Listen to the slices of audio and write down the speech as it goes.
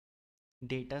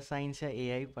Data science या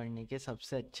AI पढ़ने के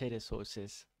सबसे अच्छे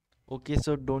resources. Okay,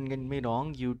 so don't get me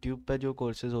wrong, YouTube पर जो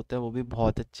कोर्सेज होते हैं वो भी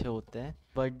बहुत अच्छे होते हैं,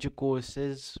 बट जो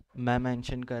कोर्सेज मैं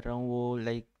मेंशन कर रहा हूँ वो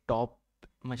like top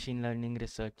machine learning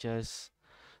researchers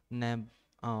ने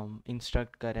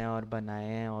इंस्ट्रक्ट करें और बनाए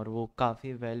हैं, और वो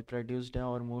काफ़ी वेल प्रोड्यूस्ड हैं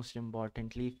और most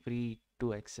importantly free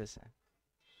to access है।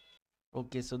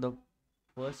 Okay, so the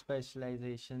first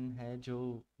specialisation है जो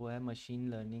वो है machine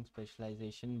learning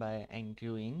specialisation bye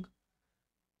Andrew इंग,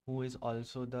 who is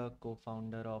also the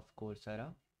co-founder of Coursera.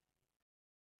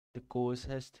 The course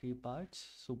has three parts: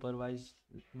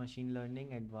 supervised machine learning,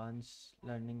 advanced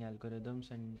learning algorithms,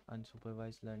 and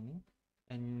unsupervised learning.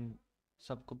 And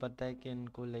सबको पता है कि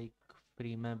इनको लाइक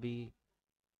फ्री में भी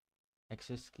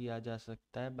एक्सेस किया जा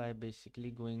सकता है by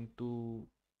basically going to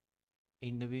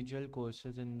individual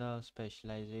courses in the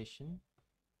specialization,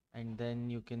 and then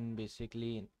you can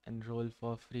basically enroll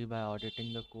for free by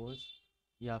auditing the course,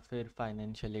 या फिर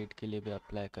फाइनेंशियल एड के लिए भी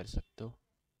अप्लाई कर सकते हो।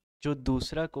 जो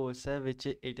दूसरा कोर्स है which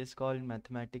it is called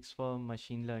mathematics for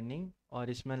machine learning, और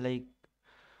इसमें लाइक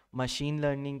मशीन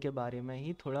लर्निंग के बारे में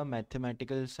ही थोड़ा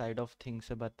मैथमेटिकल साइड ऑफ थिंग्स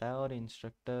से बताया, और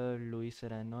इंस्ट्रक्टर लुइस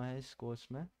रेनो है इस कोर्स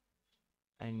में।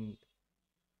 एंड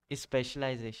इस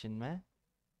स्पेशलाइजेशन में,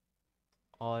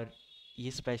 और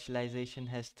ये स्पेशलाइजेशन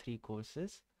हैज़ थ्री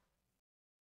कोर्सेज।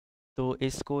 तो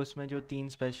इस कोर्स में जो तीन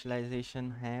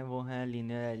स्पेशलाइजेशन हैं वो हैं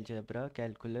लीनियर अलजेब्रा,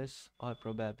 कैलकुलस और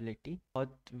प्रोबेबिलिटी।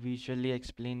 बहुत विजुअली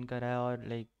एक्सप्लेन करा है, और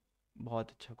लाइक बहुत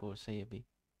अच्छा कोर्स है ये भी।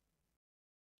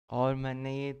 और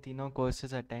मैंने ये तीनों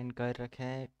कोर्सेज अटेंड कर रखे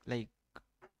हैं। Like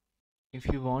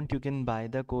if you want you can by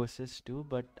the courses to,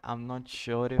 but I am not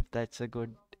sure if that's a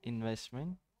good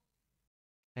investment.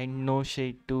 And no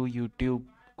shade to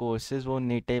YouTube courses, वो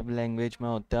नेटिव लैंग्वेज में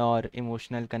होता है और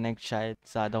इमोशनल कनेक्ट शायद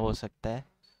ज़्यादा हो सकता है,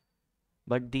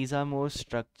 but these are more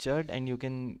structured and you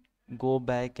can go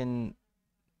back and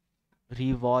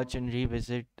rewatch and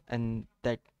revisit, and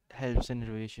that helps in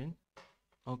revision.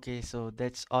 Okay, so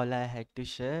that's all I had to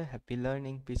share. Happy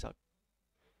learning. Peace out.